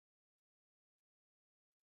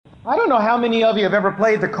I don't know how many of you have ever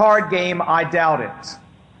played the card game, I Doubt It.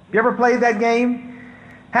 You ever played that game?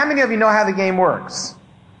 How many of you know how the game works?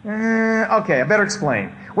 Okay, I better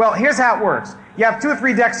explain. Well, here's how it works. You have 2 or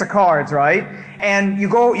 3 decks of cards, right? And you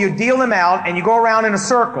deal them out, and you go around in a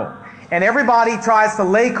circle. And everybody tries to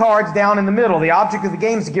lay cards down in the middle. The object of the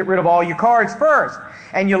game is to get rid of all your cards first.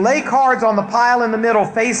 And you lay cards on the pile in the middle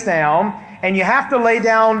face down, and you have to lay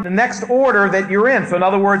down the next order that you're in. So in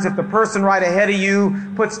other words, if the person right ahead of you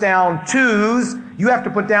puts down 2s, you have to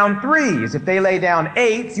put down 3s. If they lay down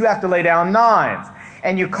 8s, you have to lay down 9s.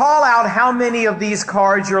 And you call out how many of these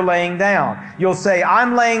cards you're laying down. You'll say,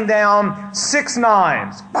 I'm laying down 6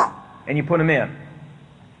 9s. And you put them in.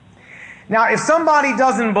 Now, if somebody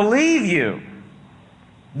doesn't believe you,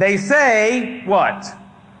 they say, what?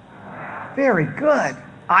 Very good.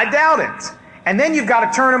 I doubt it. And then you've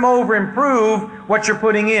got to turn them over and prove what you're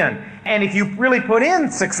putting in. And if you really put in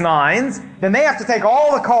 6 9s, then they have to take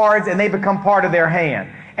all the cards and they become part of their hand.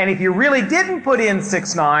 And if you really didn't put in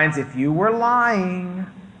 6 9s, if you were lying,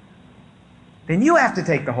 then you have to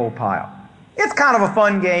take the whole pile. It's kind of a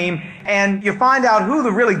fun game, and you find out who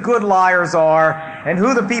the really good liars are and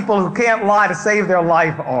who the people who can't lie to save their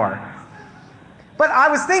life are. But I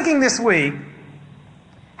was thinking this week,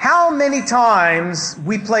 how many times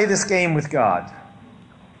we play this game with God,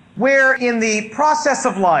 where in the process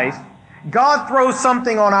of life, God throws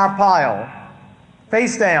something on our pile,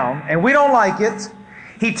 face down, and we don't like it.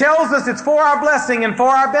 He tells us it's for our blessing and for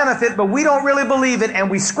our benefit, but we don't really believe it, and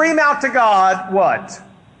we scream out to God, what?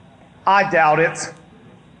 I doubt it.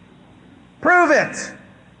 Prove it.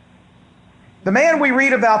 The man we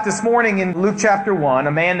read about this morning in Luke chapter 1,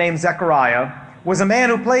 a man named Zechariah, was a man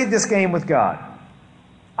who played this game with God.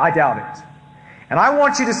 I doubt it. And I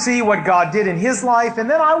want you to see what God did in his life, and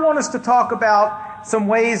then I want us to talk about some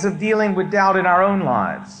ways of dealing with doubt in our own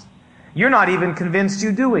lives. You're not even convinced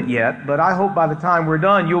you do it yet, but I hope by the time we're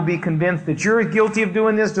done, you'll be convinced that you're guilty of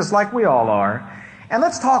doing this just like we all are. And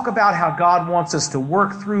let's talk about how God wants us to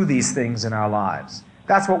work through these things in our lives.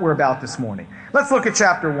 That's what we're about this morning. Let's look at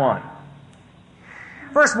chapter 1.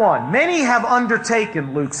 Verse 1, many have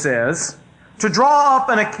undertaken, Luke says, to draw up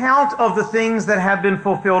an account of the things that have been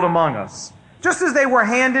fulfilled among us, just as they were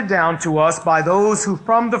handed down to us by those who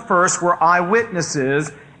from the first were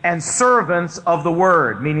eyewitnesses and servants of the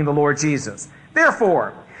word, meaning the Lord Jesus.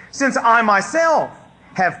 Therefore, since I myself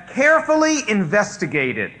have carefully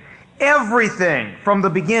investigated everything from the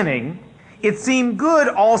beginning, it seemed good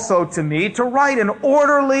also to me to write an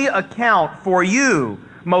orderly account for you,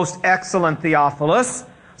 most excellent Theophilus,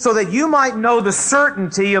 so that you might know the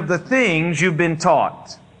certainty of the things you've been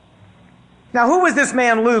taught. Now, who was this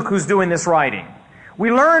man Luke who's doing this writing?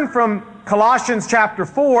 We learn from Colossians chapter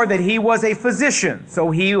 4 that he was a physician, so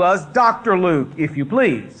he was Dr. Luke, if you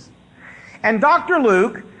please. And Dr.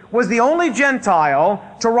 Luke was the only Gentile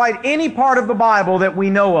to write any part of the Bible that we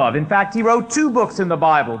know of. In fact, he wrote 2 books in the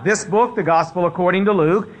Bible. This book, the Gospel according to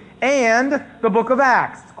Luke, and the book of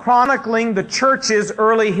Acts, chronicling the church's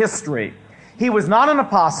early history. He was not an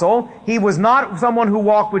apostle. He was not someone who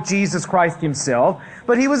walked with Jesus Christ himself,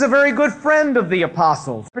 but he was a very good friend of the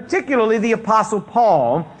apostles, particularly the apostle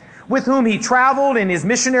Paul, with whom he traveled in his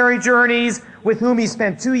missionary journeys, with whom he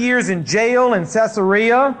spent 2 years in jail in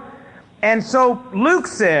Caesarea. And so Luke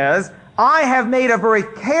says, I have made a very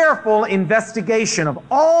careful investigation of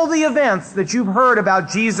all the events that you've heard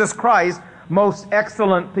about Jesus Christ, most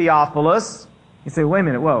excellent Theophilus. You say, wait a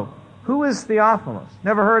minute, whoa, who is Theophilus?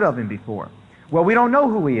 Never heard of him before. Well, we don't know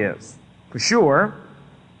who he is, for sure.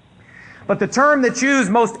 But the term that's used,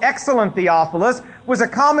 most excellent Theophilus, was a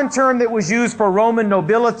common term that was used for Roman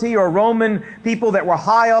nobility or Roman people that were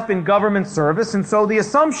high up in government service. And so the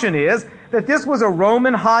assumption is that this was a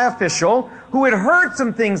Roman high official who had heard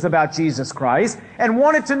some things about Jesus Christ and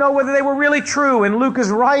wanted to know whether they were really true. And Luke is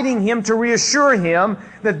writing him to reassure him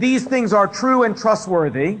that these things are true and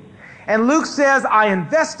trustworthy. And Luke says, I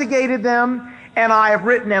investigated them and I have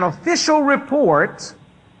written an official report,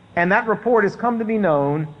 and that report has come to be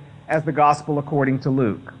known as the Gospel according to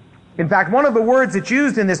Luke. In fact, one of the words that's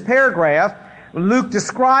used in this paragraph, Luke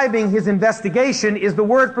describing his investigation, is the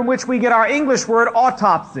word from which we get our English word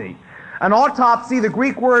autopsy. An autopsy, the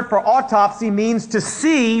Greek word for autopsy, means to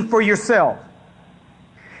see for yourself.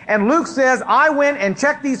 And Luke says, I went and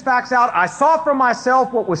checked these facts out. I saw for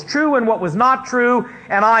myself what was true and what was not true,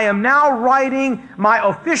 and I am now writing my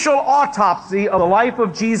official autopsy of the life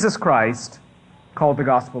of Jesus Christ, called the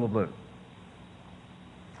Gospel of Luke.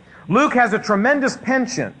 Luke has a tremendous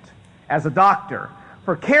penchant as a doctor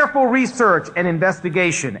for careful research and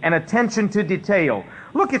investigation and attention to detail.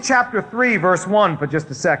 Look at chapter 3, verse 1 for just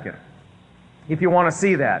a second, if you want to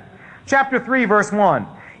see that. Chapter 3, verse 1.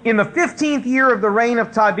 in the 15th year of the reign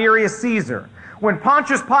of Tiberius Caesar, when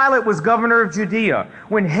Pontius Pilate was governor of Judea,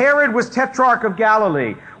 when Herod was tetrarch of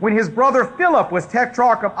Galilee, when his brother Philip was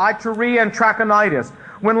tetrarch of Iturea and Trachonitis,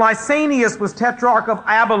 when Lysanias was tetrarch of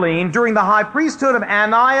Abilene, during the high priesthood of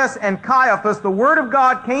Ananias and Caiaphas, the word of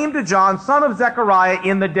God came to John, son of Zechariah,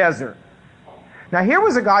 in the desert. Now here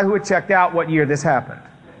was a guy who had checked out what year this happened.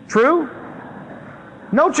 True?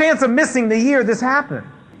 No chance of missing the year this happened.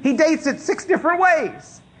 He dates it 6 different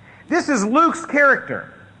ways. This is Luke's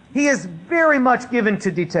character. He is very much given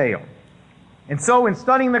to detail. And so in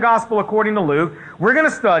studying the Gospel according to Luke, we're going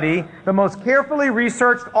to study the most carefully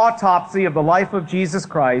researched autopsy of the life of Jesus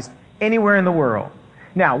Christ anywhere in the world.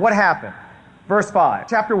 Now, what happened? Verse 5,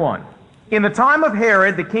 chapter 1. In the time of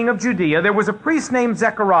Herod, the king of Judea, there was a priest named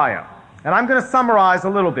Zechariah. And I'm going to summarize a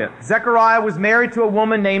little bit. Zechariah was married to a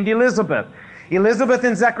woman named Elizabeth. Elizabeth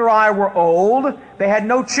and Zechariah were old. They had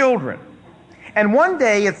no children. And one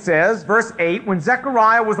day, it says, verse 8, when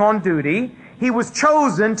Zechariah was on duty, he was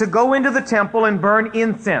chosen to go into the temple and burn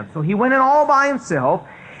incense. So he went in all by himself.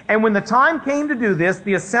 And when the time came to do this,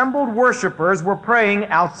 the assembled worshipers were praying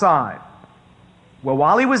outside. Well,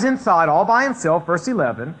 while he was inside all by himself, verse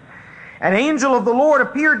 11, an angel of the Lord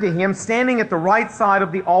appeared to him standing at the right side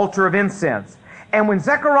of the altar of incense. And when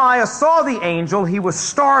Zechariah saw the angel, he was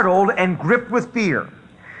startled and gripped with fear.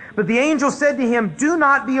 But the angel said to him, "Do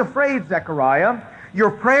not be afraid, Zechariah.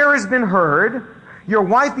 Your prayer has been heard. Your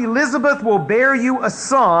wife Elizabeth will bear you a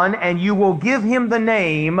son, and you will give him the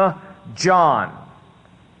name John."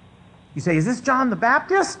 You say, is this John the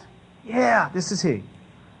Baptist? Yeah, this is he.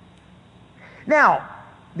 Now,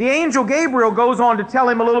 the angel Gabriel goes on to tell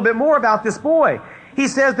him a little bit more about this boy. He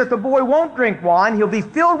says that the boy won't drink wine. He'll be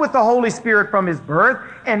filled with the Holy Spirit from his birth,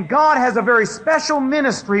 and God has a very special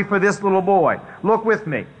ministry for this little boy. Look with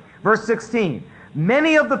me. Verse 16.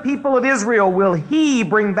 Many of the people of Israel will he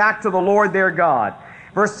bring back to the Lord their God.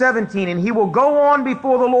 Verse 17. And he will go on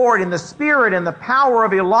before the Lord in the spirit and the power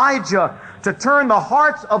of Elijah to turn the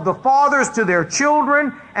hearts of the fathers to their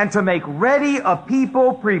children and to make ready a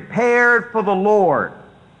people prepared for the Lord.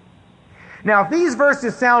 Now, if these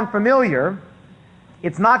verses sound familiar,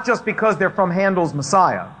 it's not just because they're from Handel's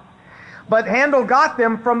Messiah. But Handel got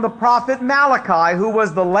them from the prophet Malachi, who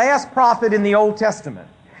was the last prophet in the Old Testament.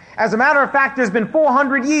 As a matter of fact, there's been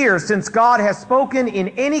 400 years since God has spoken in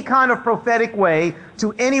any kind of prophetic way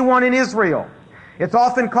to anyone in Israel. It's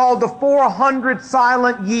often called the 400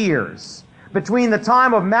 silent years between the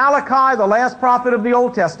time of Malachi, the last prophet of the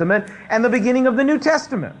Old Testament, and the beginning of the New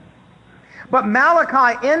Testament. But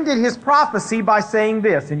Malachi ended his prophecy by saying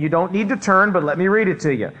this, and you don't need to turn, but let me read it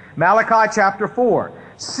to you. Malachi chapter 4.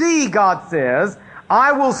 See, God says,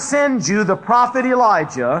 I will send you the prophet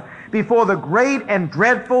Elijah before the great and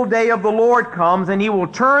dreadful day of the Lord comes, and he will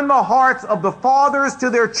turn the hearts of the fathers to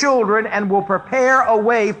their children and will prepare a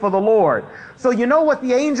way for the Lord. So you know what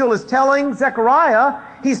the angel is telling Zechariah?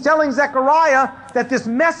 He's telling Zechariah that this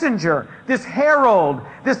messenger, this herald,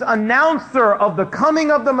 this announcer of the coming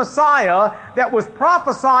of the Messiah that was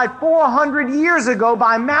prophesied 400 years ago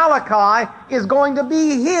by Malachi is going to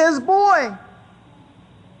be his boy.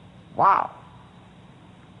 Wow.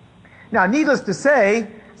 Now, needless to say,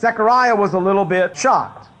 Zechariah was a little bit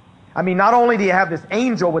shocked. I mean, not only do you have this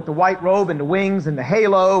angel with the white robe and the wings and the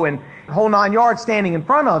halo and the whole 9 yards standing in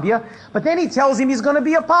front of you, but then he tells him he's going to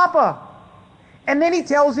be a papa. And then he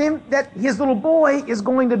tells him that his little boy is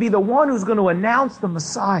going to be the one who's going to announce the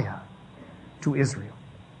Messiah to Israel.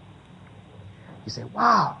 You say,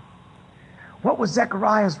 wow, what was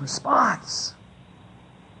Zechariah's response?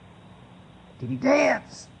 Did he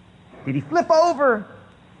dance? Did he flip over?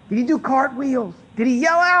 Did he do cartwheels? Did he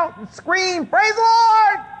yell out and scream, praise the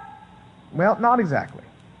Lord? Well, not exactly.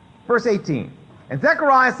 Verse 18. And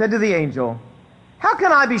Zechariah said to the angel, how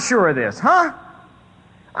can I be sure of this, huh?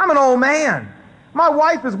 I'm an old man. My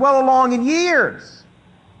wife is well along in years.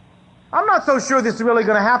 I'm not so sure this is really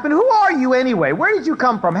going to happen. Who are you anyway? Where did you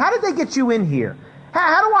come from? How did they get you in here?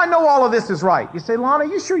 How do I know all of this is right? You say, Lana, are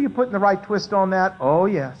you sure you're putting the right twist on that? Oh,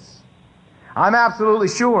 yes. I'm absolutely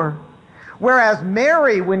sure. Whereas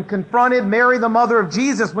Mary, Mary the mother of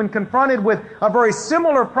Jesus, when confronted with a very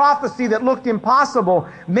similar prophecy that looked impossible,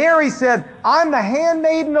 Mary said, I'm the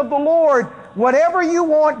handmaiden of the Lord. Whatever you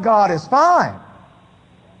want, God, is fine.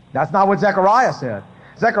 That's not what Zechariah said.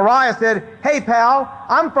 Zechariah said, hey, pal,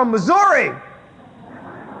 I'm from Missouri.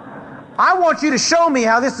 I want you to show me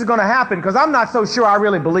how this is going to happen because I'm not so sure I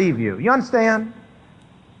really believe you. You understand?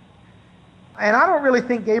 And I don't really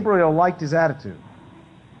think Gabriel liked his attitude.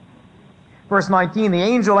 Verse 19, the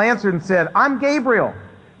angel answered and said, I'm Gabriel.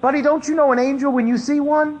 Buddy, don't you know an angel when you see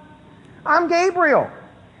one? I'm Gabriel.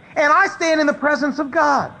 And I stand in the presence of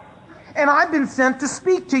God. And I've been sent to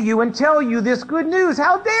speak to you and tell you this good news.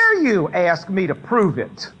 How dare you ask me to prove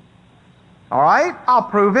it? All right, I'll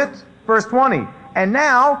prove it. Verse 20. And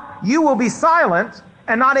now you will be silent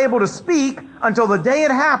and not able to speak until the day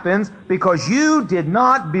it happens, because you did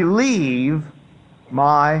not believe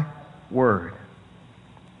my word.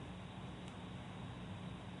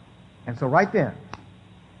 And so right then,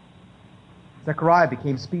 Zechariah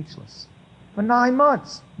became speechless for 9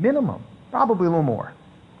 months, minimum, probably a little more.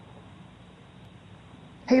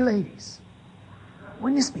 Hey ladies,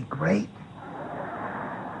 wouldn't this be great?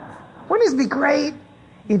 Wouldn't this be great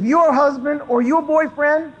if your husband or your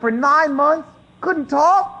boyfriend for 9 months couldn't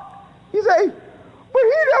talk? You say, but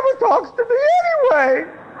he never talks to me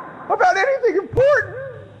anyway about anything important.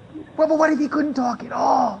 Well, but what if he couldn't talk at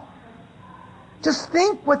all? Just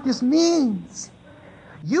think what this means.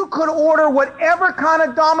 You could order whatever kind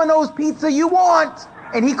of Domino's pizza you want,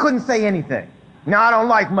 and he couldn't say anything. No, I don't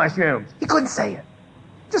like mushrooms. He couldn't say it.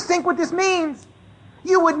 Just think what this means.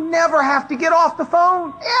 You would never have to get off the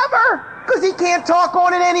phone, ever, because he can't talk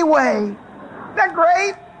on it anyway. Isn't that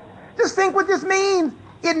great? Just think what this means.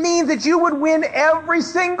 It means that you would win every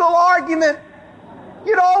single argument.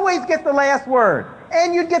 You'd always get the last word,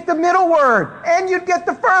 and you'd get the middle word, and you'd get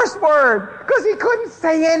the first word, because he couldn't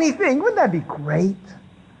say anything. Wouldn't that be great?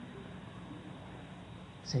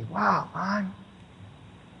 Say, wow, hon,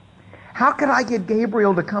 how could I get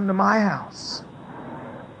Gabriel to come to my house?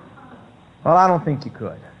 Well, I don't think you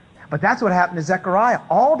could. But that's what happened to Zechariah,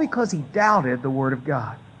 all because he doubted the word of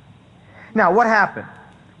God. Now, what happened?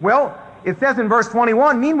 Well, it says in verse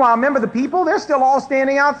 21, meanwhile, remember the people? They're still all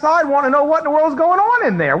standing outside, wanting to know what in the world's going on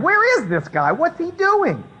in there. Where is this guy? What's he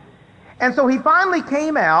doing? And so he finally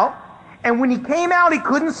came out, and when he came out, he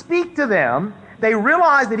couldn't speak to them. They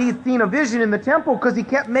realized that he had seen a vision in the temple because he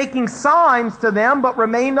kept making signs to them but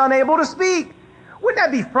remained unable to speak. Wouldn't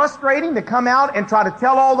that be frustrating to come out and try to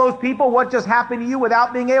tell all those people what just happened to you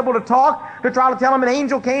without being able to talk? To try to tell them an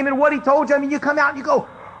angel came and what he told you? I mean, you come out and you go,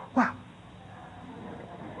 wow.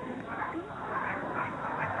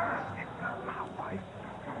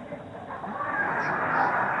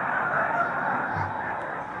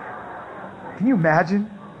 Can you imagine?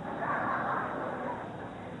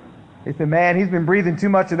 They said, man, he's been breathing too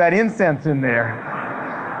much of that incense in there.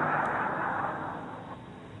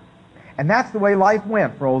 And that's the way life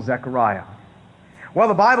went for old Zechariah. Well,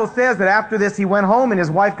 the Bible says that after this he went home and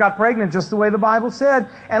his wife got pregnant just the way the Bible said.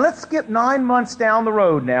 And let's skip 9 months down the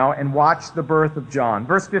road now and watch the birth of John.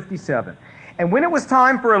 Verse 57. And when it was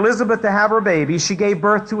time for Elizabeth to have her baby, she gave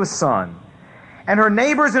birth to a son. And her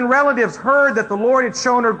neighbors and relatives heard that the Lord had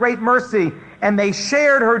shown her great mercy, and they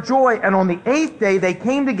shared her joy. And on the 8th day they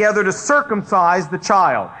came together to circumcise the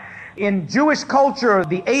child. In Jewish culture,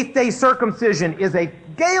 the 8th day circumcision is a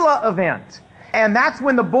gala event. And that's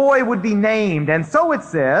when the boy would be named. And so it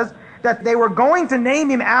says that they were going to name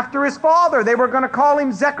him after his father. They were going to call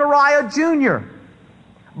him Zechariah Jr.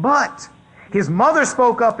 But his mother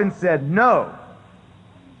spoke up and said, no,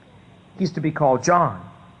 he's to be called John.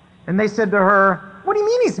 And they said to her, what do you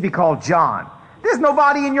mean he's to be called John? There's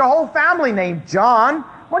nobody in your whole family named John.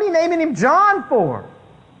 What are you naming him John for?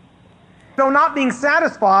 So not being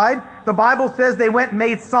satisfied, the Bible says they went and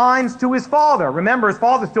made signs to his father. Remember, his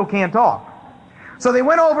father still can't talk. So they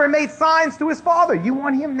went over and made signs to his father. You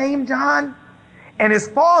want him named John? And his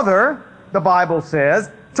father, the Bible says,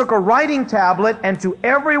 took a writing tablet and to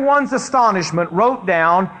everyone's astonishment wrote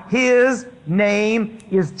down, his name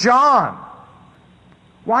is John.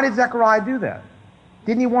 Why did Zechariah do that?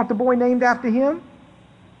 Didn't he want the boy named after him?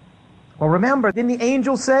 Well, remember, didn't the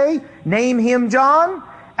angel say, name him John?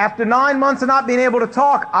 After 9 months of not being able to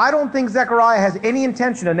talk, I don't think Zechariah has any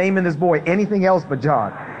intention of naming this boy anything else but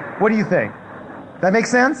John. What do you think? That makes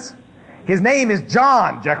sense? His name is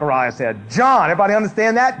John, Zechariah said. John. Everybody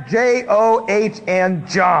understand that? John,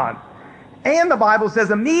 John. And the Bible says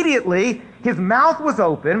immediately his mouth was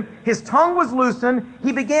open, his tongue was loosened,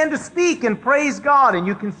 he began to speak and praise God. And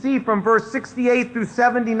you can see from verse 68 through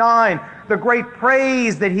 79 the great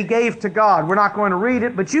praise that he gave to God. We're not going to read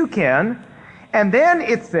it, but you can. And then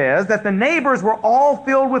it says that the neighbors were all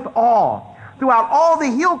filled with awe throughout all the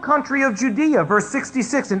hill country of Judea, verse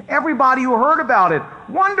 66. And everybody who heard about it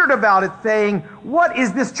wondered about it, saying, what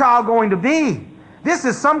is this child going to be? This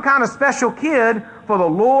is some kind of special kid, for the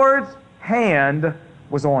Lord's hand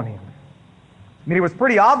was on him. I mean, it was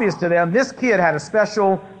pretty obvious to them this kid had a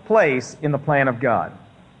special place in the plan of God.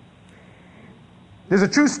 There's a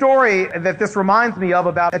true story that this reminds me of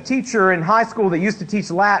about a teacher in high school that used to teach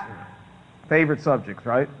Latin. Favorite subjects,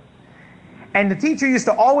 right? And the teacher used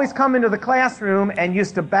to always come into the classroom and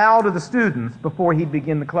used to bow to the students before he'd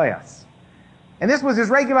begin the class. And this was his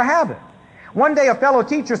regular habit. One day a fellow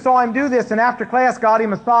teacher saw him do this, and after class got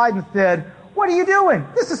him aside and said, "What are you doing?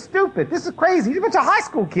 This is stupid. This is crazy. You're a bunch of high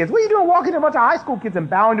school kids. What are you doing walking to a bunch of high school kids and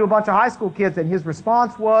bowing to a bunch of high school kids?" And his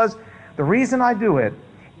response was, "The reason I do it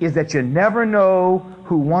is that you never know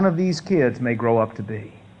who one of these kids may grow up to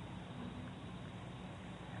be."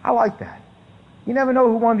 I like that. You never know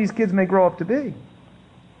who one of these kids may grow up to be.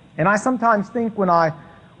 And I sometimes think when I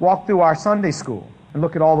walk through our Sunday school and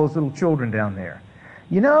look at all those little children down there,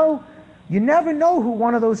 you never know who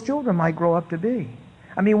one of those children might grow up to be.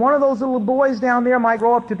 I mean, one of those little boys down there might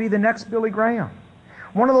grow up to be the next Billy Graham.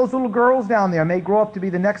 One of those little girls down there may grow up to be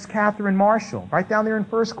the next Catherine Marshall, right down there in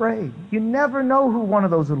first grade. You never know who one of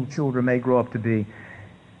those little children may grow up to be.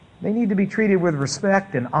 They need to be treated with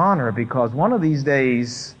respect and honor, because one of these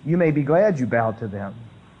days you may be glad you bowed to them.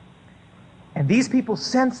 And these people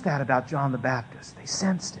sensed that about John the Baptist. They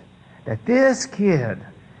sensed it, that this kid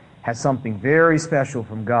has something very special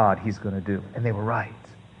from God he's going to do. And they were right.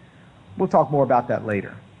 We'll talk more about that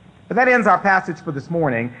later. But that ends our passage for this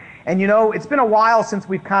morning. And it's been a while since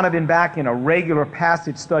we've kind of been back in a regular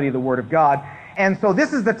passage study of the Word of God. And so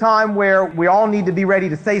this is the time where we all need to be ready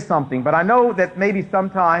to say something. But I know that maybe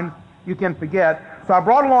sometimes you can forget. So I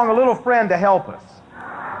brought along a little friend to help us.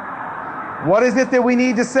 What is it that we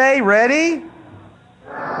need to say? Ready?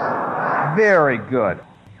 Very good.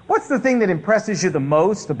 What's the thing that impresses you the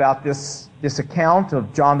most about this account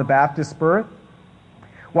of John the Baptist's birth?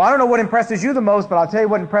 Well, I don't know what impresses you the most, but I'll tell you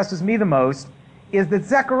what impresses me the most is that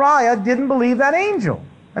Zechariah didn't believe that angel.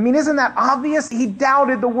 I mean, isn't that obvious? He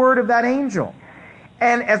doubted the word of that angel.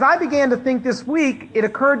 And as I began to think this week, it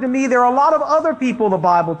occurred to me there are a lot of other people the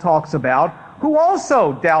Bible talks about who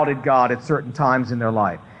also doubted God at certain times in their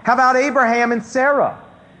life. How about Abraham and Sarah?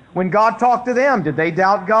 When God talked to them, did they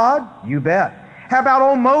doubt God? You bet. How about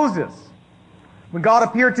old Moses? When God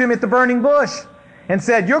appeared to him at the burning bush and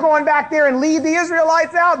said, "You're going back there and lead the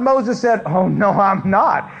Israelites out?" Moses said, "Oh, no, I'm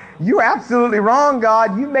not. You're absolutely wrong,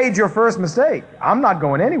 God. You made your first mistake. I'm not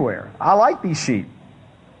going anywhere. I like these sheep.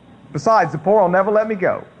 Besides, Zipporah will never let me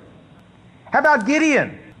go." How about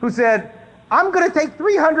Gideon, who said, "I'm going to take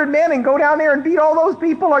 300 men and go down there and beat all those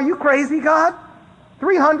people. Are you crazy, God?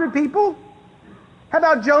 300 people?" How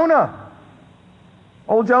about Jonah?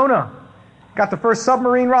 Old Jonah got the first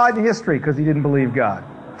submarine ride in history because he didn't believe God.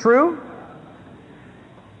 True?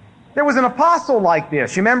 There was an apostle like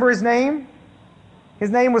this. You remember his name? His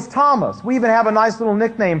name was Thomas. We even have a nice little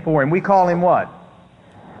nickname for him. We call him what?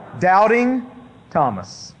 Doubting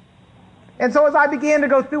Thomas. And so as I began to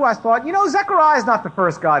go through, I thought, Zechariah is not the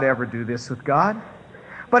first guy to ever do this with God.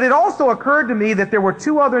 But it also occurred to me that there were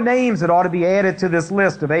two other names that ought to be added to this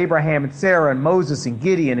list of Abraham and Sarah and Moses and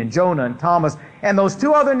Gideon and Jonah and Thomas. And those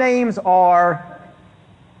two other names are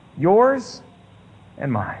yours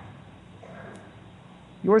and mine.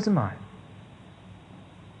 Yours and mine.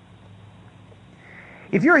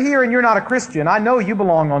 If you're here and you're not a Christian, I know you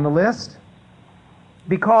belong on the list,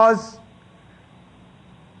 because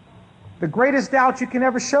the greatest doubt you can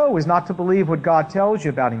ever show is not to believe what God tells you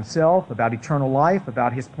about Himself, about eternal life,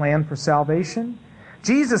 about His plan for salvation.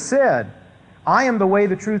 Jesus said, "I am the way,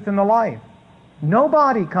 the truth, and the life.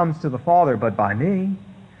 Nobody comes to the Father but by me."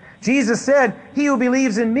 Jesus said, "He who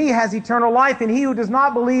believes in me has eternal life, and he who does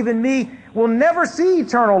not believe in me will never see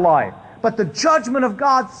eternal life, but the judgment of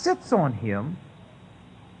God sits on him."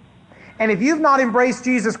 And if you've not embraced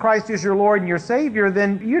Jesus Christ as your Lord and your Savior,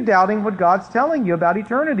 then you're doubting what God's telling you about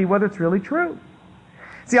eternity, whether it's really true.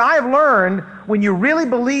 See, I have learned when you really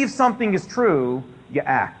believe something is true, you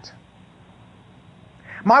act.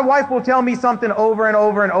 My wife will tell me something over and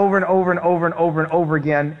over and over and over and over and over and over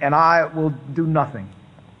again, and I will do nothing.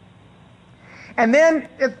 And then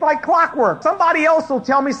it's like clockwork. Somebody else will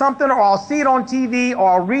tell me something, or I'll see it on TV,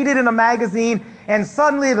 or I'll read it in a magazine, and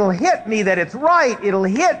suddenly it'll hit me that it's right. It'll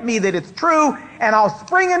hit me that it's true, and I'll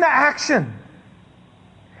spring into action.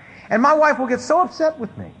 And my wife will get so upset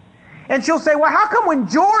with me. And she'll say, "Well, how come when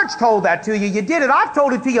George told that to you, you did it? I've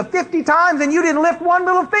told it to you 50 times, and you didn't lift one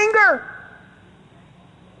little finger."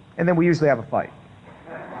 And then we usually have a fight.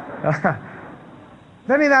 Does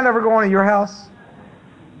any of that ever go on in your house?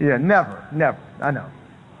 Yeah, never. I know.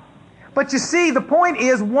 But you see, the point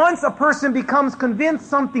is, once a person becomes convinced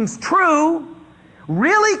something's true,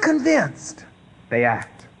 really convinced, they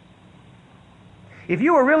act. If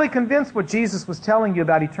you were really convinced what Jesus was telling you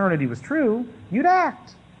about eternity was true, you'd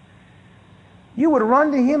act. You would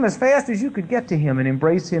run to Him as fast as you could get to Him and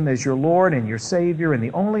embrace Him as your Lord and your Savior and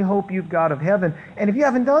the only hope you've got of heaven. And if you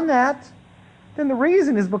haven't done that, then the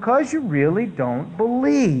reason is because you really don't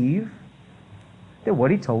believe that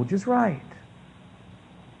what he told you is right.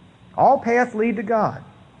 All paths lead to God.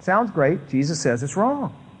 Sounds great. Jesus says it's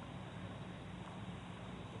wrong.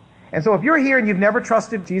 And so if you're here and you've never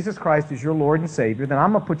trusted Jesus Christ as your Lord and Savior, then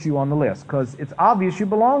I'm going to put you on the list, because it's obvious you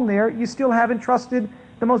belong there. You still haven't trusted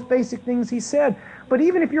the most basic things he said. But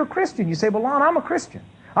even if you're a Christian, you say, well, Lon, I'm a Christian.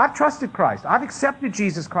 I've trusted Christ. I've accepted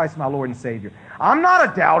Jesus Christ, my Lord and Savior. I'm not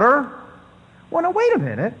a doubter. Well, now, wait a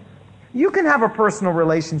minute. You can have a personal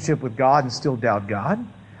relationship with God and still doubt God.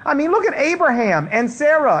 I mean, look at Abraham and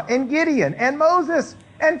Sarah and Gideon and Moses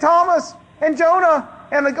and Thomas and Jonah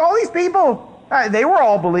and all these people. They were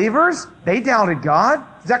all believers. They doubted God.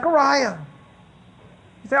 Zechariah.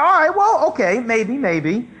 You say, all right, well, okay,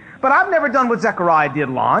 maybe. But I've never done what Zechariah did,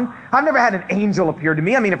 Lon. I've never had an angel appear to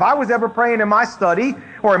me. I mean, if I was ever praying in my study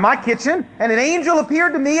or in my kitchen and an angel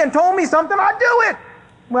appeared to me and told me something, I'd do it.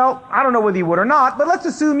 Well, I don't know whether you would or not, but let's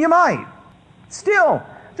assume you might. Still,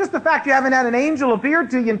 just the fact you haven't had an angel appear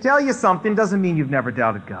to you and tell you something doesn't mean you've never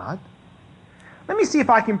doubted God. Let me see if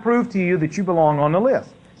I can prove to you that you belong on the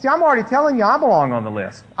list. See, I'm already telling you I belong on the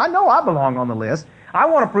list. I know I belong on the list. I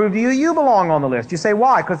want to prove to you you belong on the list. You say,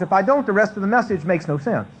 why? Because if I don't, the rest of the message makes no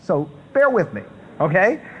sense. So bear with me,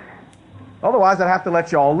 okay? Otherwise, I'd have to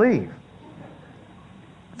let you all leave.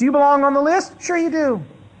 Do you belong on the list? Sure you do.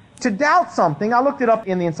 To doubt something, I looked it up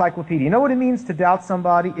in the encyclopedia. You know what it means to doubt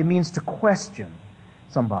somebody? It means to question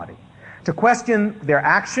somebody. To question their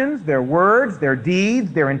actions, their words, their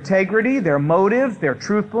deeds, their integrity, their motives, their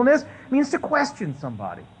truthfulness. It means to question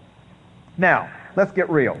somebody. Now, let's get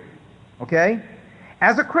real, okay?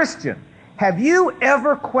 As a Christian, have you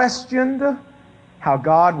ever questioned how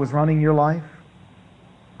God was running your life?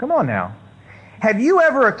 Come on now. Have you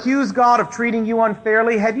ever accused God of treating you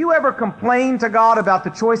unfairly? Have you ever complained to God about the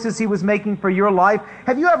choices He was making for your life?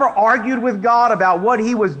 Have you ever argued with God about what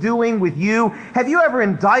He was doing with you? Have you ever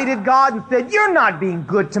indicted God and said, you're not being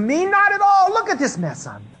good to me, not at all. Look at this mess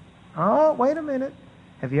I'm in. Oh, wait a minute.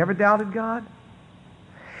 Have you ever doubted God?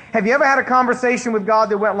 Have you ever had a conversation with God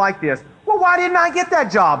that went like this? Well, why didn't I get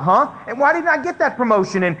that job, huh? And why didn't I get that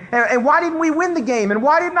promotion? And why didn't we win the game? And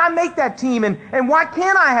why didn't I make that team? And why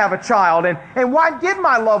can't I have a child? And why did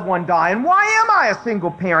my loved one die? And why am I a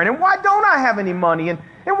single parent? And why don't I have any money? And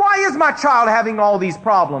why is my child having all these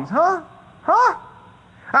problems? Huh?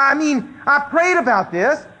 I mean, I prayed about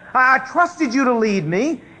this. I trusted you to lead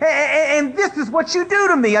me. And this is what you do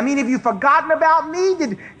to me. I mean, have you forgotten about me?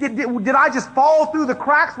 Did I just fall through the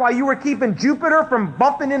cracks while you were keeping Jupiter from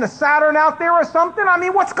bumping into Saturn out there or something? I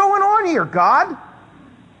mean, what's going on here, God?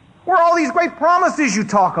 Where are all these great promises you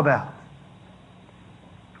talk about?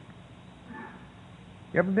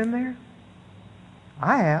 You ever been there?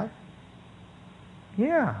 I have.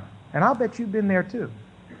 Yeah. And I'll bet you've been there too.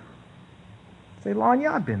 Say, Lon,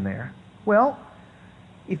 yeah, I've been there. Well,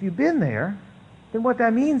 if you've been there, then what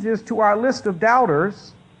that means is to our list of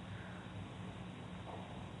doubters,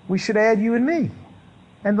 we should add you and me.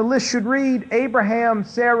 And the list should read Abraham,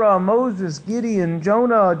 Sarah, Moses, Gideon,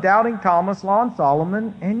 Jonah, Doubting Thomas, Lon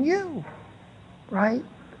Solomon, and you. Right?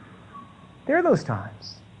 There are those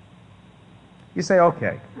times. You say,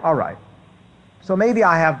 okay, all right. So maybe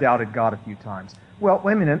I have doubted God a few times. Well,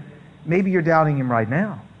 wait a minute. Maybe you're doubting Him right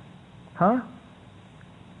now. Huh?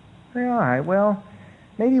 Say, all right, well,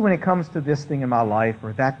 maybe when it comes to this thing in my life,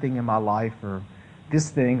 or that thing in my life, or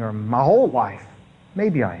this thing, or my whole life,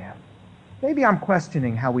 maybe I am. Maybe I'm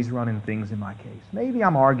questioning how He's running things in my case. Maybe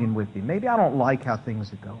I'm arguing with Him. Maybe I don't like how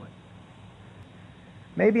things are going.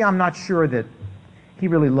 Maybe I'm not sure that He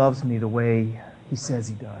really loves me the way He says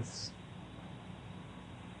He does.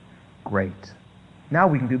 Great. Now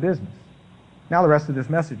we can do business. Now the rest of this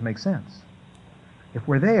message makes sense. If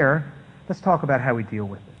we're there, let's talk about how we deal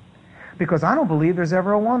with it. Because I don't believe there's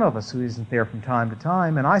ever a one of us who isn't there from time to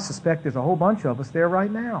time, and I suspect there's a whole bunch of us there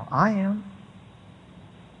right now. I am.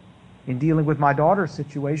 In dealing with my daughter's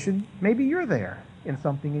situation, maybe you're there in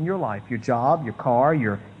something in your life. Your job, your car,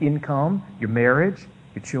 your income, your marriage,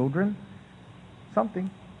 your children. Something.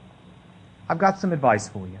 I've got some advice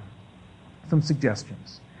for you. Some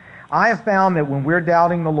suggestions. I have found that when we're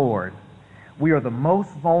doubting the Lord, we are the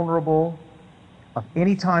most vulnerable of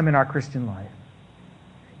any time in our Christian life.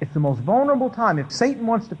 It's the most vulnerable time. If Satan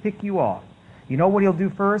wants to pick you off, you know what he'll do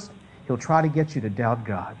first? He'll try to get you to doubt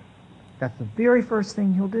God. That's the very first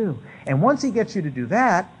thing he'll do. And once he gets you to do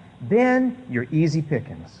that, then you're easy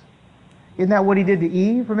pickings. Isn't that what he did to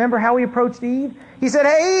Eve? Remember how he approached Eve? He said,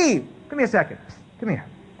 hey, Eve, give me a second. Come here.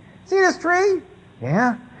 See this tree?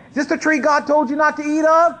 Yeah. Is this the tree God told you not to eat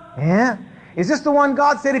of? Yeah. Is this the one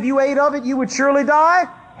God said if you ate of it, you would surely die?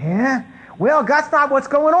 Yeah. Well, that's not what's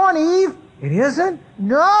going on, Eve. It isn't?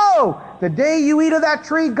 No! The day you eat of that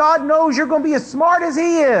tree, God knows you're going to be as smart as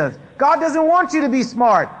He is. God doesn't want you to be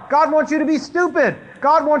smart. God wants you to be stupid.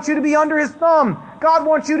 God wants you to be under His thumb. God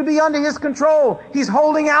wants you to be under His control. He's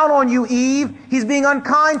holding out on you, Eve. He's being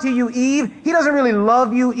unkind to you, Eve. He doesn't really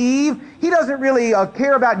love you, Eve. He doesn't really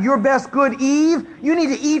care about your best good, Eve. You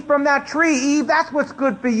need to eat from that tree, Eve. That's what's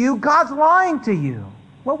good for you. God's lying to you.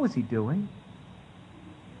 What was He doing?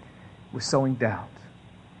 He was sowing doubt.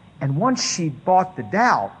 And once she bought the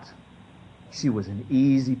doubt, she was an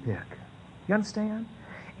easy pick. You understand?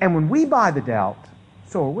 And when we buy the doubt,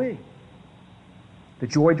 so are we. The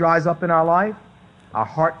joy dries up in our life. Our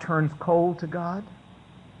heart turns cold to God.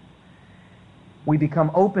 We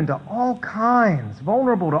become open to all kinds,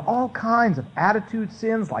 vulnerable to all kinds of attitude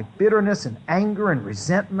sins like bitterness and anger and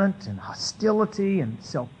resentment and hostility and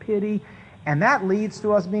self-pity. And that leads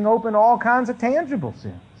to us being open to all kinds of tangible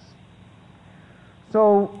sins.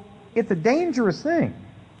 So it's a dangerous thing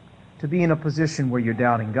to be in a position where you're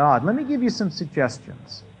doubting God. Let me give you some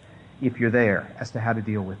suggestions, if you're there, as to how to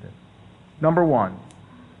deal with it. Number one,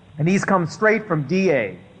 and these come straight from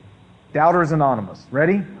DA, Doubters Anonymous.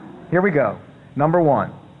 Ready? Here we go. Number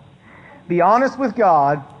one, be honest with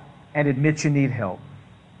God and admit you need help.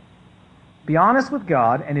 Be honest with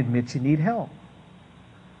God and admit you need help.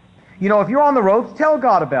 You know, if you're on the ropes, tell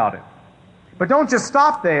God about it. But don't just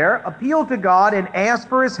stop there. Appeal to God and ask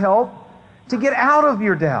for His help to get out of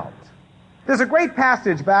your doubt. There's a great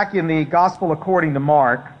passage back in the Gospel according to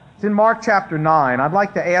Mark. It's in Mark chapter 9. I'd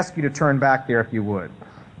like to ask you to turn back there if you would.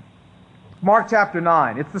 Mark chapter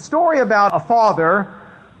 9. It's the story about a father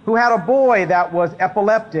who had a boy that was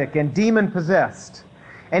epileptic and demon-possessed.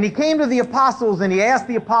 And he came to the apostles and he asked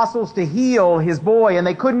the apostles to heal his boy, and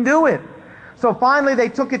they couldn't do it. So finally they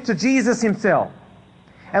took it to Jesus Himself.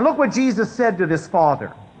 And look what Jesus said to this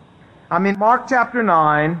father. I'm in Mark chapter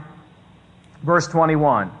 9, verse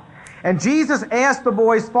 21. And Jesus asked the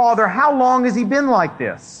boy's father, how long has he been like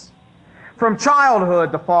this? From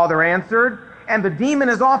childhood, the father answered, and the demon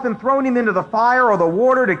has often thrown him into the fire or the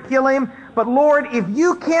water to kill him. But Lord, if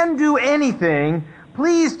you can do anything,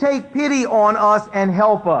 please take pity on us and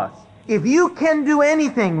help us. If you can do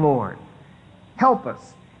anything, Lord, help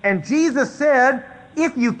us. And Jesus said,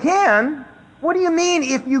 if you can. What do you mean,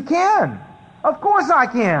 if you can? Of course I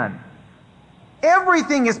can.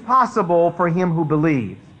 Everything is possible for him who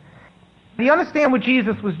believes. Do you understand what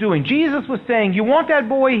Jesus was doing? Jesus was saying, you want that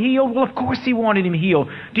boy healed? Well, of course He wanted him healed.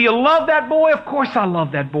 Do you love that boy? Of course I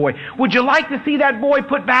love that boy. Would you like to see that boy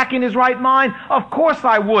put back in his right mind? Of course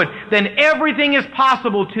I would. Then everything is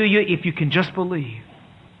possible to you if you can just believe.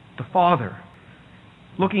 The Father,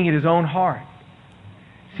 looking at His own heart,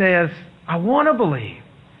 says, I want to believe,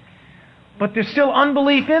 but there's still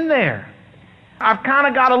unbelief in there. I've kind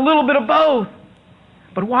of got a little bit of both.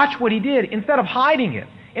 But watch what He did. Instead of hiding it,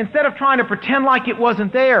 instead of trying to pretend like it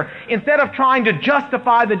wasn't there, instead of trying to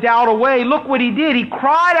justify the doubt away, look what He did. He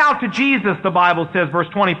cried out to Jesus, the Bible says, verse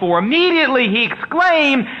 24. Immediately He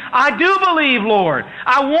exclaimed, I do believe, Lord.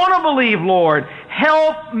 I want to believe, Lord.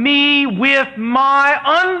 Help me with my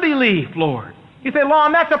unbelief, Lord. You say,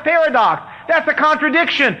 Lon, that's a paradox. That's a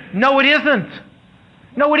contradiction. No, it isn't.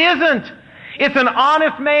 No, it isn't. It's an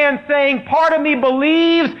honest man saying, part of me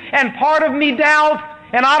believes and part of me doubts,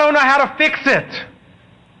 and I don't know how to fix it.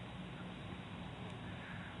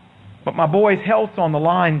 But my boy's health's on the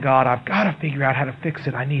line, God. I've got to figure out how to fix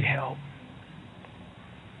it. I need help.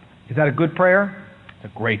 Is that a good prayer?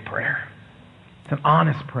 It's a great prayer. It's an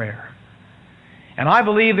honest prayer. And I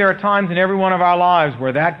believe there are times in every one of our lives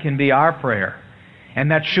where that can be our prayer.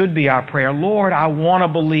 And that should be our prayer. Lord, I want to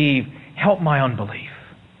believe. Help my unbelief.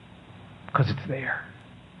 Because it's there.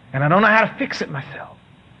 And I don't know how to fix it myself.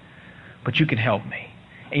 But you can help me.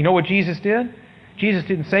 And you know what Jesus did? Jesus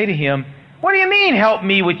didn't say to him, what do you mean, help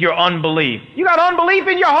me with your unbelief? You got unbelief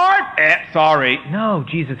in your heart? Sorry. No,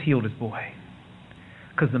 Jesus healed his boy.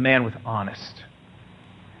 Because the man was honest.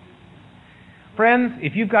 Friends,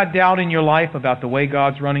 if you've got doubt in your life about the way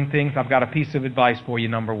God's running things, I've got a piece of advice for you.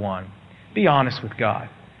 Number one, be honest with God.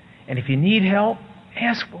 And if you need help,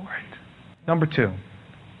 ask for it. Number two,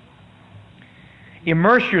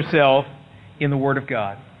 immerse yourself in the Word of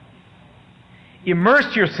God.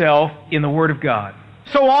 Immerse yourself in the Word of God.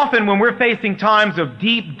 So often when we're facing times of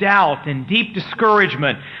deep doubt and deep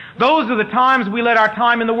discouragement, those are the times we let our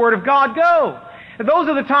time in the Word of God go. And those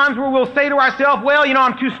are the times where we'll say to ourselves, well, you know,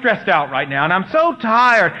 I'm too stressed out right now, and I'm so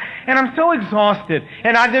tired, and I'm so exhausted,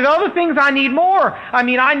 and there's other things I need more. I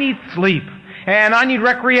mean, I need sleep, and I need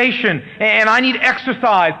recreation, and I need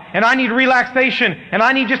exercise, and I need relaxation, and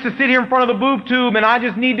I need just to sit here in front of the boob tube, and I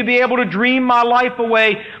just need to be able to dream my life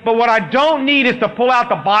away. But what I don't need is to pull out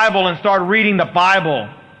the Bible and start reading the Bible.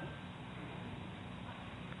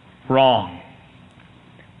 Wrong.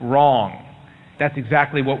 Wrong. That's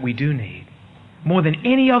exactly what we do need. More than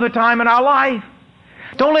any other time in our life.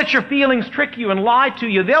 Don't let your feelings trick you and lie to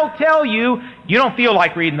you. They'll tell you, you don't feel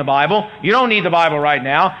like reading the Bible. You don't need the Bible right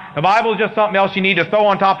now. The Bible is just something else you need to throw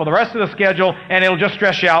on top of the rest of the schedule, and it'll just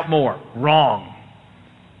stress you out more. Wrong.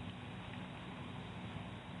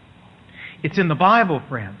 It's in the Bible,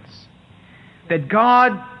 friends, that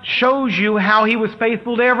God shows you how He was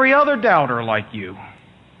faithful to every other doubter like you.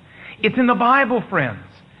 It's in the Bible, friends,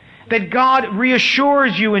 that God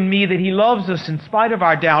reassures you and me that He loves us in spite of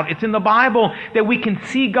our doubt. It's in the Bible that we can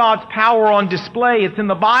see God's power on display. It's in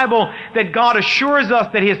the Bible that God assures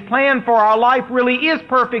us that His plan for our life really is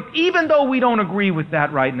perfect, even though we don't agree with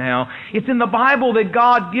that right now. It's in the Bible that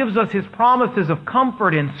God gives us His promises of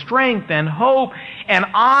comfort and strength and hope. And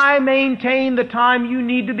I maintain the time you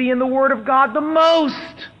need to be in the Word of God the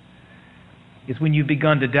most is when you've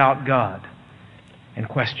begun to doubt God and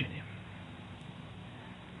question Him.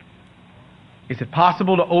 Is it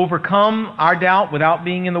possible to overcome our doubt without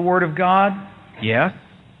being in the Word of God? Yes,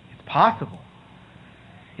 it's possible.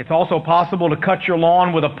 It's also possible to cut your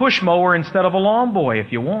lawn with a push mower instead of a lawn boy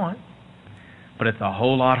if you want. But it's a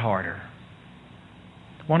whole lot harder.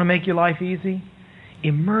 Want to make your life easy?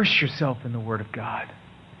 Immerse yourself in the Word of God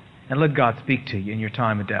and let God speak to you in your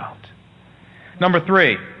time of doubt. Number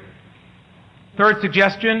 3. Third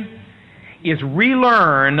suggestion is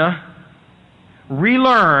relearn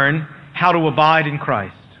how to abide in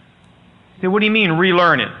Christ. So what do you mean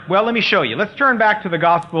relearn it? Well, let me show you. Let's turn back to the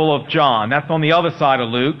Gospel of John. That's on the other side of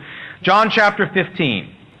Luke. John chapter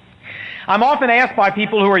 15. I'm often asked by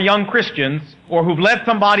people who are young Christians or who've led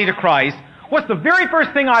somebody to Christ, what's the very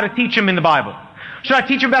first thing I ought to teach them in the Bible? Should I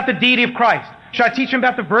teach them about the deity of Christ? Should I teach them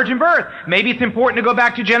about the virgin birth? Maybe it's important to go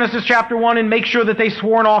back to Genesis chapter 1 and make sure that they've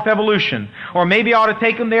sworn off evolution. Or maybe I ought to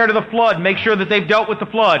take them there to the flood and make sure that they've dealt with the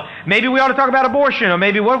flood. Maybe we ought to talk about abortion. Or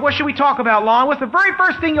maybe, what should we talk about, Lon? What's the very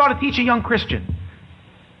first thing you ought to teach a young Christian?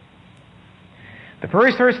 The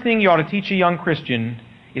very first thing you ought to teach a young Christian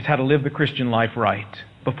is how to live the Christian life right,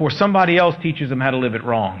 before somebody else teaches them how to live it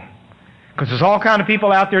wrong. Because there's all kinds of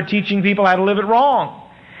people out there teaching people how to live it wrong.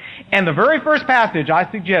 And the very first passage I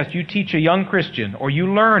suggest you teach a young Christian, or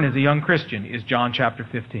you learn as a young Christian, is John chapter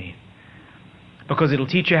 15. Because it'll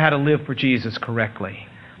teach you how to live for Jesus correctly.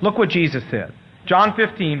 Look what Jesus said. John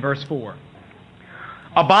 15, verse 4.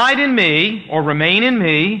 Abide in me, or remain in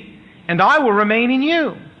me, and I will remain in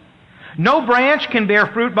you. No branch can bear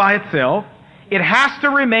fruit by itself. It has to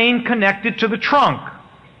remain connected to the trunk.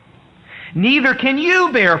 Neither can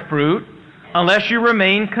you bear fruit unless you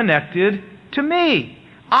remain connected to me.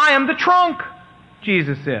 I am the trunk,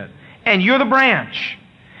 Jesus said, and you're the branch.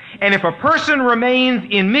 And if a person remains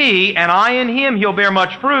in me and I in him, he'll bear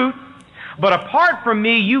much fruit. But apart from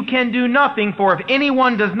me, you can do nothing, for if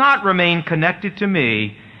anyone does not remain connected to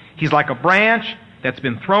me, he's like a branch that's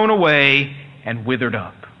been thrown away and withered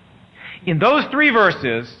up. In those 3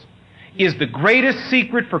 verses is the greatest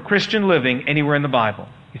secret for Christian living anywhere in the Bible.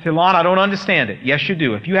 You say, Lon, I don't understand it. Yes, you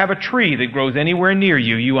do. If you have a tree that grows anywhere near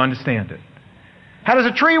you, you understand it. How does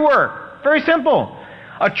a tree work? Very simple.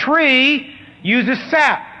 A tree uses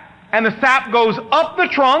sap, and the sap goes up the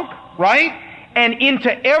trunk, right, and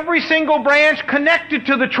into every single branch connected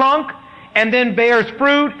to the trunk, and then bears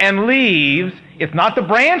fruit and leaves. It's not the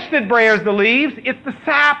branch that bears the leaves, it's the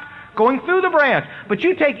sap going through the branch. But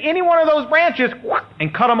you take any one of those branches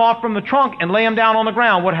and cut them off from the trunk and lay them down on the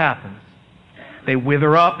ground, what happens? They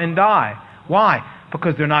wither up and die. Why?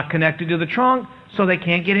 Because they're not connected to the trunk, so they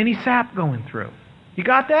can't get any sap going through. You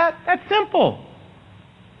got that? That's simple.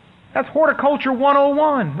 That's horticulture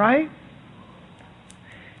 101, right?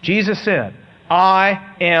 Jesus said,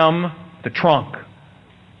 I am the trunk.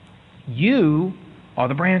 You are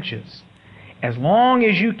the branches. As long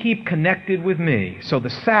as you keep connected with me, so the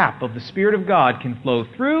sap of the Spirit of God can flow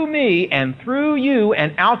through me and through you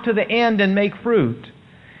and out to the end and make fruit,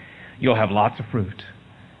 you'll have lots of fruit.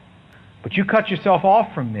 But you cut yourself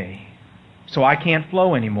off from me, so I can't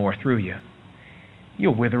flow anymore through you.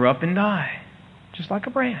 You'll wither up and die, just like a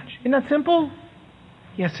branch. Isn't that simple?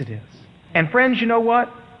 Yes, it is. And friends, you know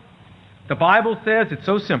what? The Bible says it's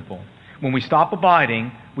so simple. When we stop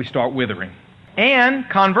abiding, we start withering. And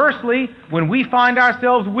conversely, when we find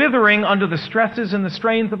ourselves withering under the stresses and the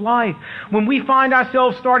strains of life, when we find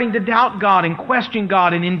ourselves starting to doubt God and question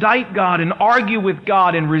God and indict God and argue with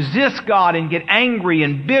God and resist God and get angry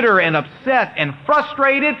and bitter and upset and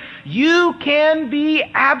frustrated, you can be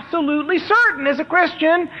absolutely certain as a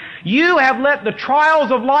Christian, you have let the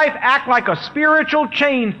trials of life act like a spiritual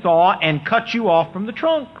chainsaw and cut you off from the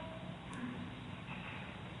trunk.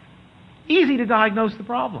 Easy to diagnose the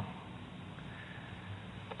problem.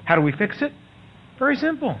 How do we fix it? Very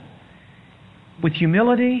simple. With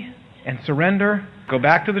humility and surrender, go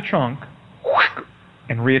back to the trunk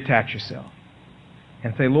and reattach yourself.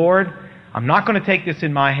 And say, Lord, I'm not going to take this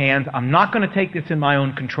in my hands. I'm not going to take this in my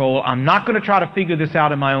own control. I'm not going to try to figure this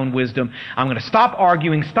out in my own wisdom. I'm going to stop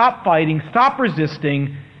arguing, stop fighting, stop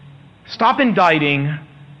resisting, stop indicting.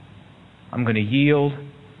 I'm going to yield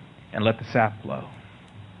and let the sap flow.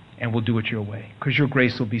 And we'll do it your way, because your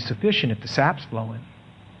grace will be sufficient if the sap's flowing.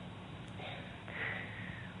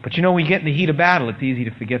 But when you get in the heat of battle, it's easy to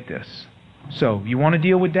forget this. So, you want to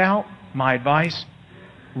deal with doubt? My advice,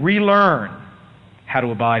 relearn how to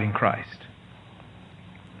abide in Christ.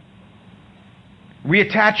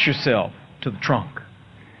 Reattach yourself to the trunk.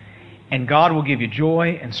 And God will give you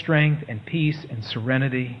joy and strength and peace and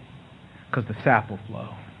serenity, because the sap will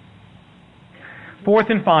flow. Fourth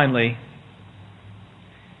and finally,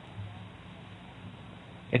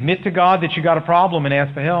 admit to God that you got a problem and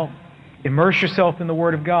ask for help. Immerse yourself in the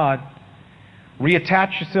Word of God.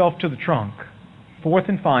 Reattach yourself to the trunk. Fourth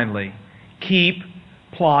and finally, keep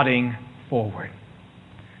plodding forward.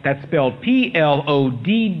 That's spelled Plodding,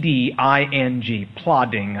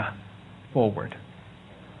 plodding forward.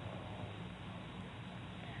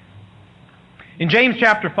 In James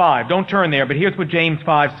chapter 5, don't turn there, but here's what James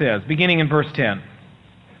 5 says, beginning in verse 10.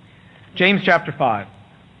 James chapter 5.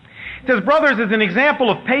 It says, brothers, as an example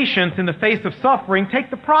of patience in the face of suffering, take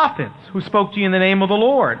the prophets who spoke to you in the name of the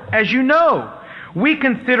Lord. As you know, we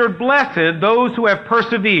considered blessed those who have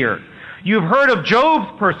persevered. You've heard of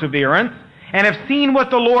Job's perseverance and have seen what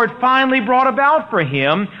the Lord finally brought about for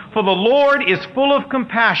him, for the Lord is full of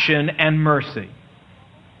compassion and mercy.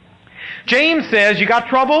 James says, you got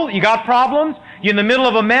trouble? You got problems? You're in the middle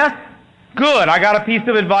of a mess? Good, I got a piece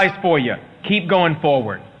of advice for you. Keep going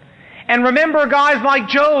forward. And remember guys like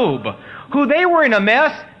Job, who they were in a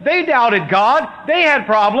mess, they doubted God, they had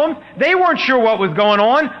problems, they weren't sure what was going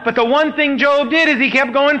on, but the one thing Job did is he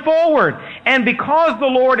kept going forward. And because the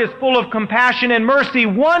Lord is full of compassion and mercy,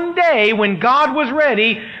 one day when God was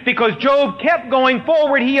ready, because Job kept going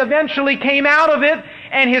forward, he eventually came out of it,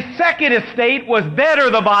 and his second estate was better,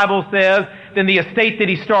 the Bible says, than the estate that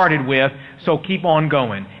he started with. So keep on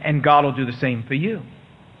going, and God will do the same for you.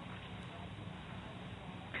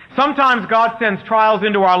 Sometimes God sends trials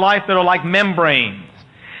into our life that are like membranes,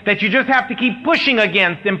 that you just have to keep pushing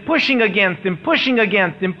against and pushing against and pushing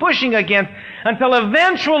against and pushing against until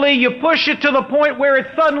eventually you push it to the point where it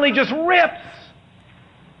suddenly just rips.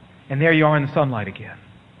 And there you are in the sunlight again.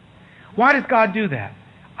 Why does God do that?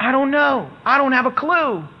 I don't know. I don't have a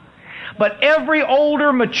clue. But every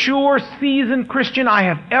older, mature, seasoned Christian I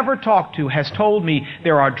have ever talked to has told me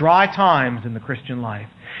there are dry times in the Christian life.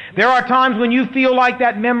 There are times when you feel like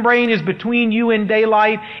that membrane is between you and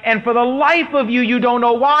daylight, and for the life of you, you don't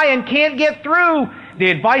know why and can't get through. The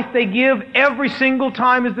advice they give every single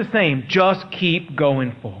time is the same. Just keep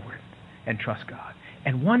going forward and trust God.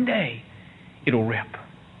 And one day, it'll rip.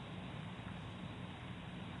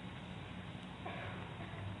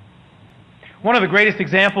 One of the greatest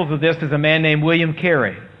examples of this is a man named William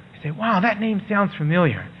Carey. You say, wow, that name sounds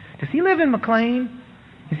familiar. Does he live in McLean?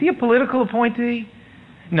 Is he a political appointee?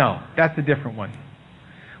 No, that's a different one.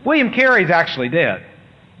 William Carey's actually dead.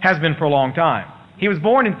 Has been for a long time. He was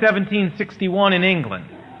born in 1761 in England.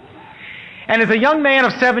 And as a young man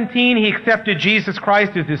of 17, he accepted Jesus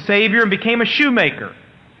Christ as his Savior and became a shoemaker.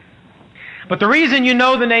 But the reason you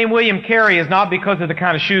know the name William Carey is not because of the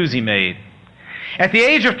kind of shoes he made. At the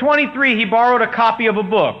age of 23, he borrowed a copy of a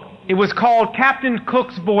book. It was called Captain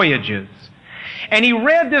Cook's Voyages. And he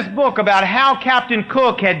read this book about how Captain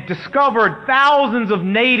Cook had discovered thousands of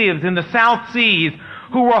natives in the South Seas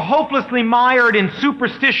who were hopelessly mired in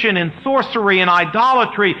superstition and sorcery and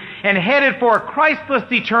idolatry and headed for a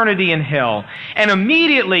Christless eternity in hell. And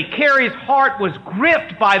immediately Carey's heart was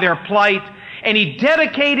gripped by their plight, and he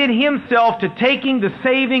dedicated himself to taking the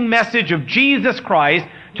saving message of Jesus Christ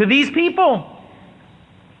to these people.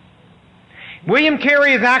 William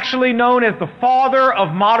Carey is actually known as the father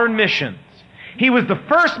of modern missions. He was the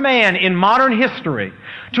first man in modern history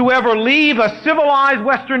to ever leave a civilized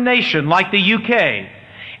Western nation like the UK,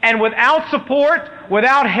 and without support,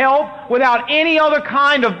 without help, without any other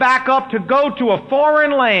kind of backup, to go to a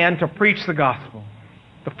foreign land to preach the gospel.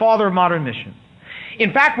 The father of modern missions.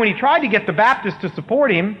 In fact, when he tried to get the Baptists to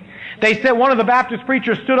support him, they said, one of the Baptist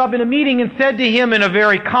preachers stood up in a meeting and said to him in a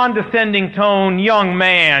very condescending tone, "Young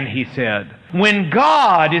man," he said, "when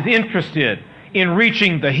God is interested in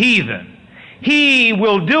reaching the heathen, He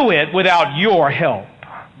will do it without your help.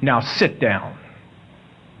 Now sit down."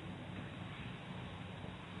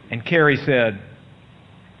 And Carey said,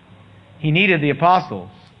 he needed the apostles.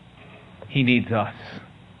 He needs us.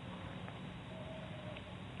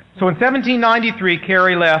 So in 1793,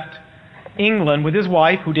 Carey left England with his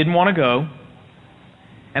wife, who didn't want to go,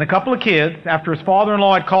 and a couple of kids, after his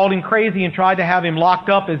father-in-law had called him crazy and tried to have him locked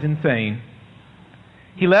up as insane.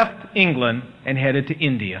 He left England and headed to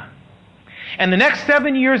India. And the next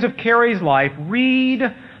 7 years of Carey's life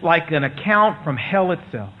read like an account from hell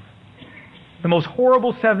itself. The most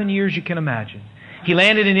horrible 7 years you can imagine. He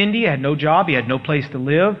landed in India, had no job, he had no place to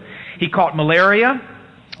live. He caught malaria,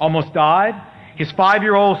 almost died. His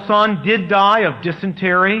 5-year-old son did die of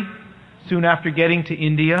dysentery soon after getting to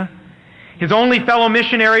India. His only fellow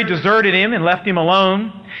missionary deserted him and left him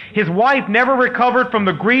alone. His wife never recovered from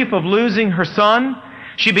the grief of losing her son.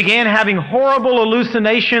 She began having horrible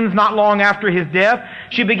hallucinations not long after his death.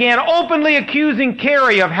 She began openly accusing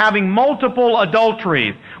Carey of having multiple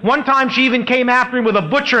adulteries. One time she even came after him with a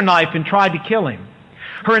butcher knife and tried to kill him.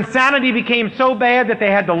 Her insanity became so bad that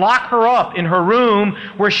they had to lock her up in her room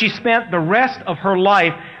where she spent the rest of her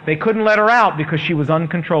life. They couldn't let her out because she was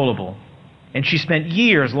uncontrollable. And she spent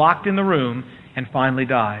years locked in the room and finally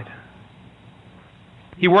died.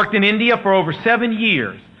 He worked in India for over 7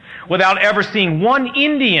 years without ever seeing one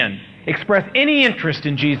Indian express any interest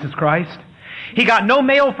in Jesus Christ. He got no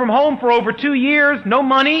mail from home for over 2 years, no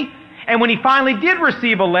money. And when he finally did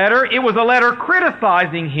receive a letter, it was a letter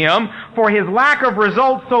criticizing him for his lack of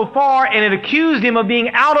results so far, and it accused him of being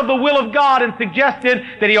out of the will of God and suggested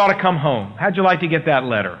that he ought to come home. How'd you like to get that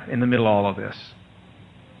letter in the middle of all of this?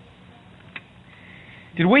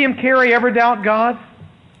 Did William Carey ever doubt God?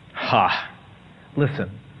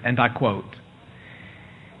 Listen, and I quote,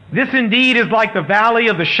 "This indeed is like the valley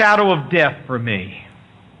of the shadow of death for me.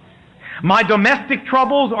 My domestic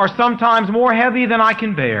troubles are sometimes more heavy than I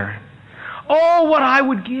can bear. Oh, what I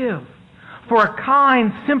would give for a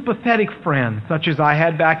kind, sympathetic friend such as I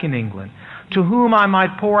had back in England, to whom I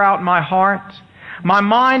might pour out my heart. My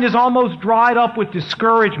mind is almost dried up with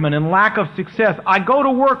discouragement and lack of success. I go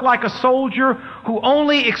to work like a soldier who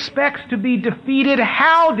only expects to be defeated.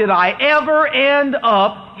 How did I ever end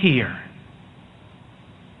up here?"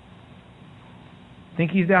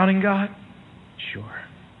 Think he's doubting God? Sure.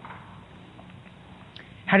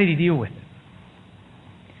 How did he deal with it?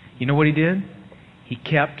 You know what he did? He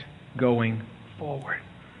kept going forward.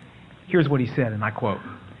 Here's what he said, and I quote.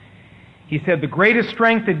 He said, "The greatest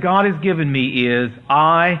strength that God has given me is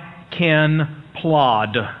I can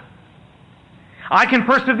plod. I can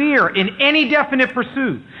persevere in any definite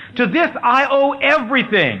pursuit. To this I owe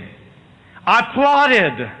everything. I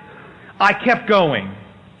plodded. I kept going.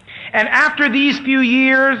 And after these few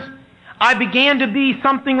years, I began to be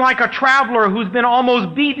something like a traveler who's been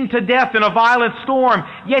almost beaten to death in a violent storm.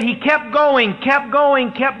 Yet he kept going, kept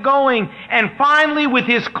going, kept going. And finally, with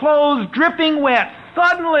his clothes dripping wet,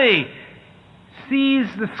 suddenly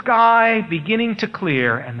sees the sky beginning to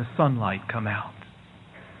clear and the sunlight come out."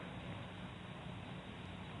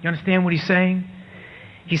 You understand what he's saying?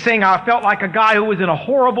 He's saying, I felt like a guy who was in a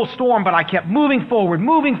horrible storm, but I kept moving forward,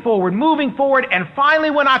 moving forward, moving forward, and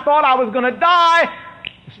finally when I thought I was going to die,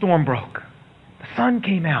 the storm broke. The sun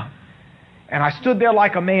came out, and I stood there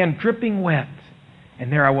like a man dripping wet,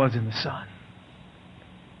 and there I was in the sun.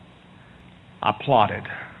 I plodded.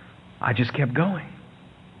 I just kept going.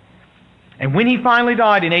 And when he finally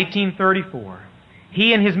died in 1834,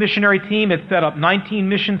 he and his missionary team had set up 19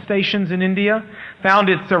 mission stations in India,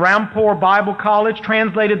 founded Serampore Bible College,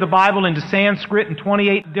 translated the Bible into Sanskrit and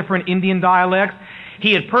 28 different Indian dialects.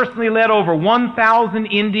 He had personally led over 1,000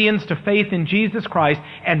 Indians to faith in Jesus Christ,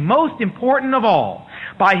 and most important of all,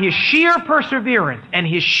 by his sheer perseverance and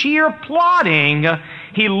his sheer plodding,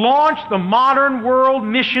 he launched the modern world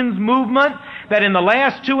missions movement that in the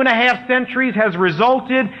last 2.5 centuries has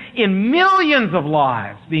resulted in millions of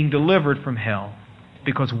lives being delivered from hell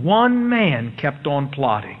because one man kept on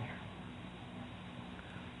plodding.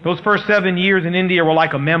 Those first 7 years in India were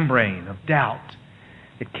like a membrane of doubt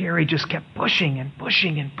that Carey just kept pushing and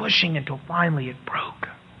pushing and pushing until finally it broke.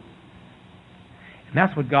 And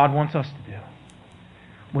that's what God wants us to do.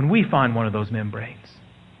 When we find one of those membranes,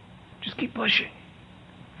 just keep pushing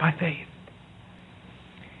by faith.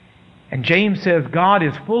 And James says God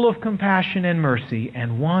is full of compassion and mercy,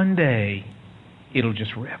 and one day it'll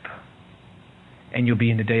just rip, and you'll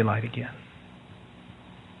be in the daylight again.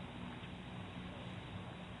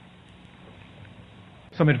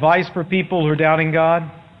 Some advice for people who are doubting God.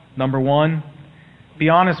 Number 1, be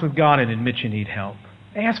honest with God and admit you need help.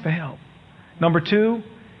 Ask for help. Number 2,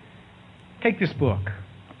 take this book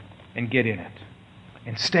and get in it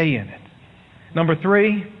and stay in it. Number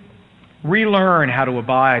 3, relearn how to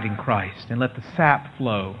abide in Christ and let the sap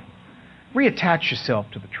flow. Reattach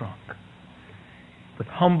yourself to the trunk with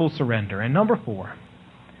humble surrender. And number 4,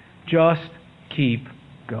 just keep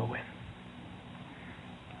going.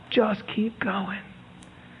 Just keep going.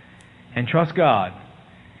 And trust God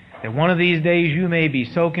that one of these days you may be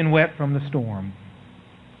soaking wet from the storm,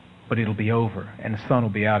 but it'll be over and the sun will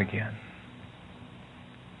be out again.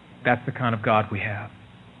 That's the kind of God we have.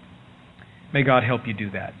 May God help you do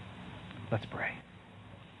that. Let's pray.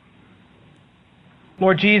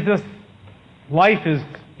 Lord Jesus, life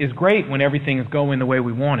is great when everything is going the way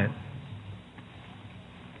we want it.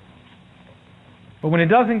 But when it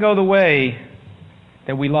doesn't go the way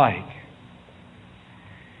that we like,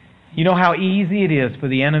 you know how easy it is for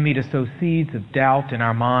the enemy to sow seeds of doubt in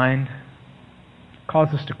our mind,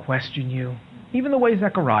 cause us to question you, even the way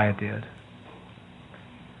Zechariah did.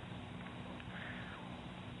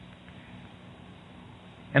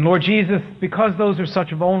 And Lord Jesus, because those are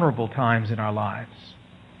such vulnerable times in our lives,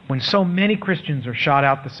 when so many Christians are shot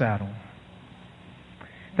out the saddle,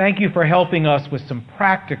 thank you for helping us with some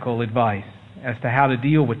practical advice as to how to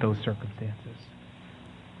deal with those circumstances.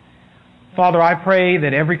 Father, I pray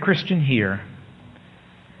that every Christian here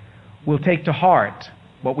will take to heart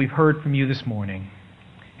what we've heard from you this morning.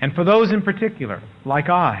 And for those in particular, like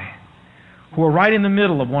I, who are right in the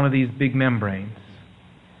middle of one of these big membranes,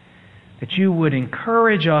 that you would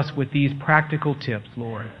encourage us with these practical tips,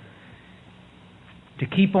 Lord, to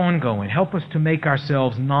keep on going. Help us to make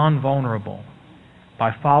ourselves non-vulnerable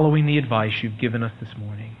by following the advice you've given us this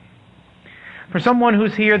morning. For someone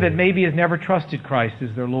who's here that maybe has never trusted Christ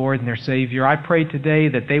as their Lord and their Savior, I pray today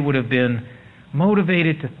that they would have been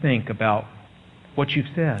motivated to think about what you've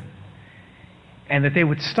said, and that they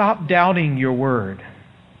would stop doubting your word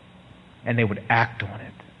and they would act on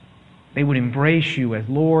it. They would embrace you as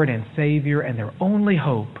Lord and Savior and their only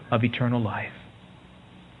hope of eternal life.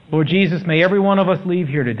 Lord Jesus, may every one of us leave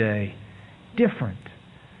here today different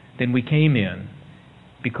than we came in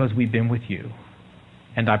because we've been with you.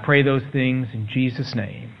 And I pray those things in Jesus'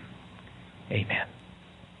 name. Amen.